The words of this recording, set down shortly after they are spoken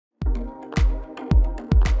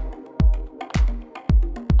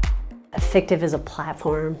Fictiv is a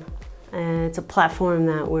platform. It's a platform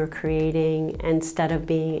that we're creating instead of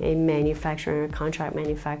being a manufacturer and a contract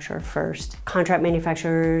manufacturer first. Contract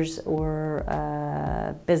manufacturers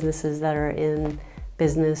or businesses that are in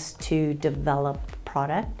business to develop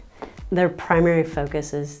product, their primary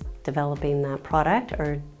focus is developing that product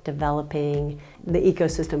or developing the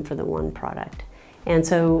ecosystem for the one product. And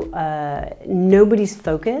so nobody's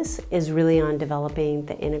focus is really on developing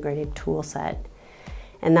the integrated tool set.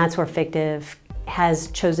 And that's where Fictiv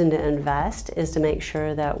has chosen to invest, is to make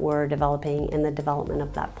sure that we're developing in the development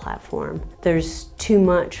of that platform. There's too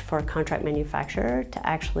much for a contract manufacturer to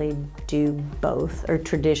actually do both, or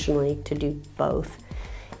traditionally to do both.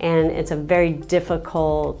 And it's a very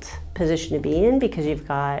difficult position to be in because you've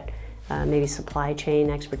got maybe supply chain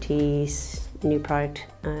expertise, new product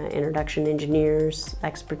introduction engineers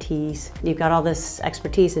expertise. You've got all this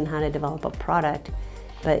expertise in how to develop a product,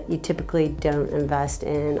 but you typically don't invest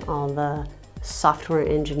in all the software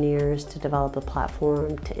engineers to develop a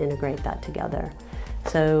platform to integrate that together.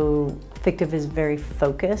 So Fictiv is very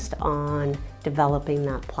focused on developing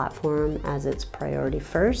that platform as its priority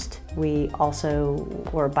first. We're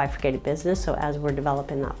a bifurcated business, so as we're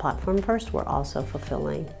developing that platform first, we're also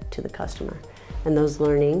fulfilling to the customer. And those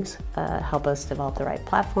learnings help us develop the right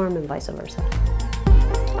platform and vice versa.